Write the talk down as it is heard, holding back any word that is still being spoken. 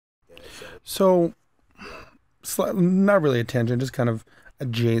So, not really a tangent, just kind of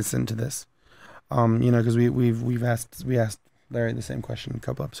adjacent to this. Because we asked Larry the same question a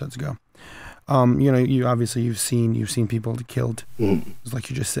couple episodes ago. You obviously you've seen people killed, like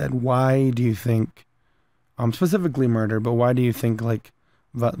you just said. Why do you think, specifically murder, but why do you think like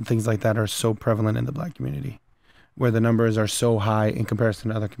things like that are so prevalent in the Black community, where the numbers are so high in comparison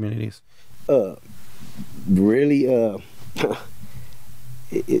to other communities? Really,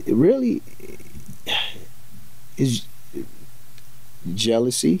 it really is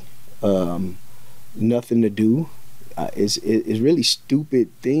jealousy. Nothing to do. It's really stupid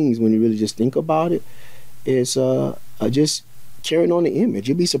things when you really just think about it. It's just carrying on the image.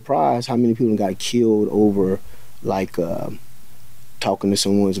 You'd be surprised how many people got killed over like talking to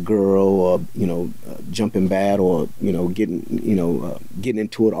someone's girl, or jumping bad, or getting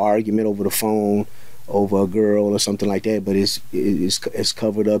into an argument over the phone over a girl or something like that. But it's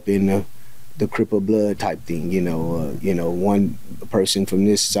covered up in the Crip of Blood type thing. One person from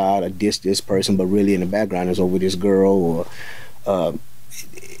this side dissed this person, but really in the background is over this girl. Or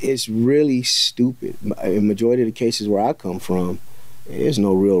it's really stupid. In majority of the cases where I come from, there's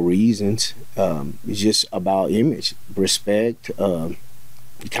no real reasons. It's just about image, respect. Kind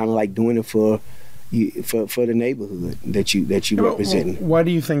of like doing it for the neighborhood that you represent. Why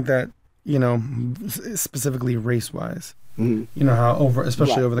do you think that? Specifically race wise. How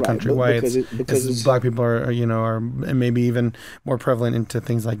especially over the country, why because Black people are maybe even more prevalent into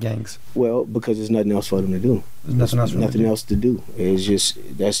things like gangs. Well, because there's nothing else for them to do. There's nothing else to do.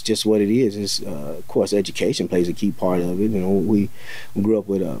 That's just what it is. It's of course education plays a key part of it. We grew up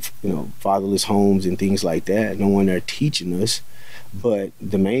with fatherless homes and things like that. No one there teaching us, but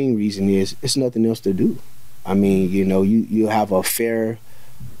the main reason is it's nothing else to do. I mean, you have a fair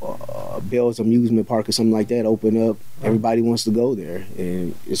Bell's amusement park or something like that open up. Everybody wants to go there,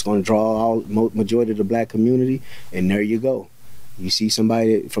 and it's going to draw majority of the Black community. And there you go. You see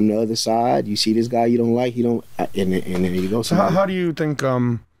somebody from the other side. You see this guy you don't like. And there you go. So how do you think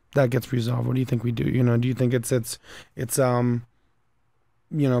that gets resolved? What do you think we do? Do you think it's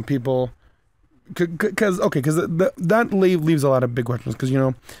people? Because that leaves a lot of big questions. Because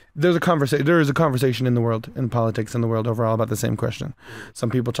there is a conversation in the world, in politics, in the world overall about the same question. Some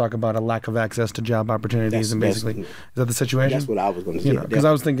people talk about a lack of access to job opportunities, is that the situation? That's what I was going to say. Because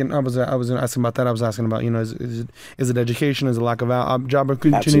I was thinking, I was asking about that. I was asking about is it education? Is it lack of job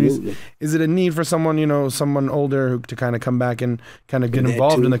opportunities? Absolutely. Is it a need for someone someone older to kind of come back and kind of get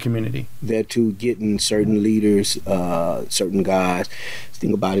involved in the community? That too, getting certain leaders, certain guys.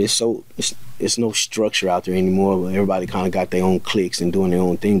 Think about it. It's no structure out there anymore. Everybody kind of got their own cliques and doing their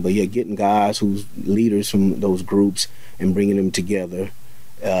own thing. But yeah, getting guys who's leaders from those groups and bringing them together,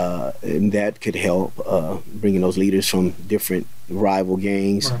 and that could help. Bringing those leaders from different rival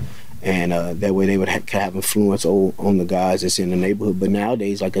gangs, right. And that way they would have influence on the guys that's in the neighborhood. But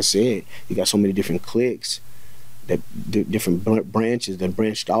nowadays, like I said, you got so many different cliques, that different branches that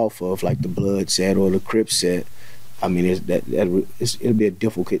branched off of, like the Blood set or the Crip set. I mean, it'll be a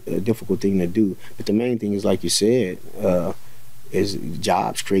difficult thing to do. But the main thing is, like you said, is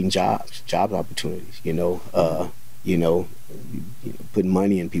creating job opportunities. Putting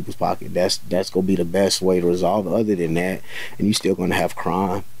money in people's pocket. That's gonna be the best way to resolve it. Other than that, and you're still gonna have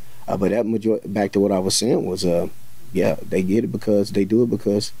crime. But back to what I was saying was, they get it because they do it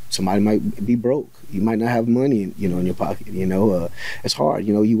because somebody might be broke. You might not have money, in your pocket. It's hard.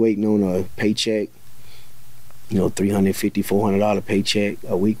 You waiting on a paycheck. $350, $400 paycheck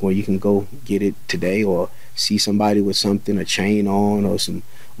a week where you can go get it today, or see somebody with something, a chain on or some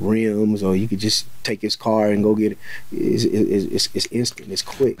rims, or you could just take his car and go get it. It's instant, it's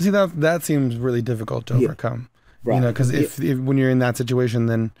quick. See, that seems really difficult to overcome. Right. Because if when you're in that situation,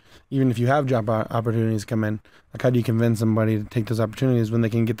 then even if you have job opportunities come in, like how do you convince somebody to take those opportunities when they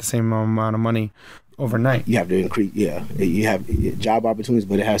can get the same amount of money overnight? You have to increase, you have job opportunities,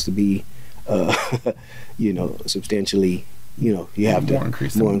 but it has to be substantially, you have more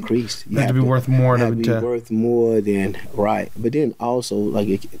increased. You have to be worth more worth more than right. But then also, like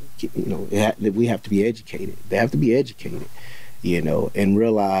we have to be educated. They have to be educated, and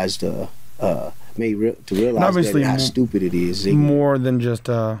realize to realize how stupid it is. More than just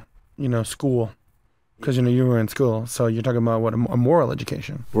school. Because you were in school, so you're talking about what a moral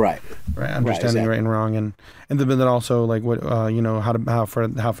education, right? Understanding exactly. Right and wrong, and then also like what how for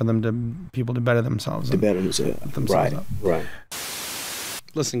them people to better themselves, right up. Right.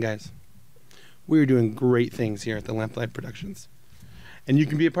 Listen, guys, we're doing great things here at the Lamplight Productions, and you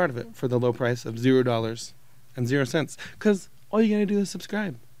can be a part of it for the low price of $0.00. Because all you gotta do is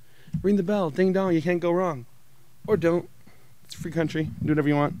subscribe, ring the bell, ding dong, you can't go wrong, or don't. It's a free country, do whatever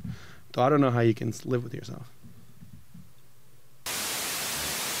you want. So I don't know how you can live with yourself.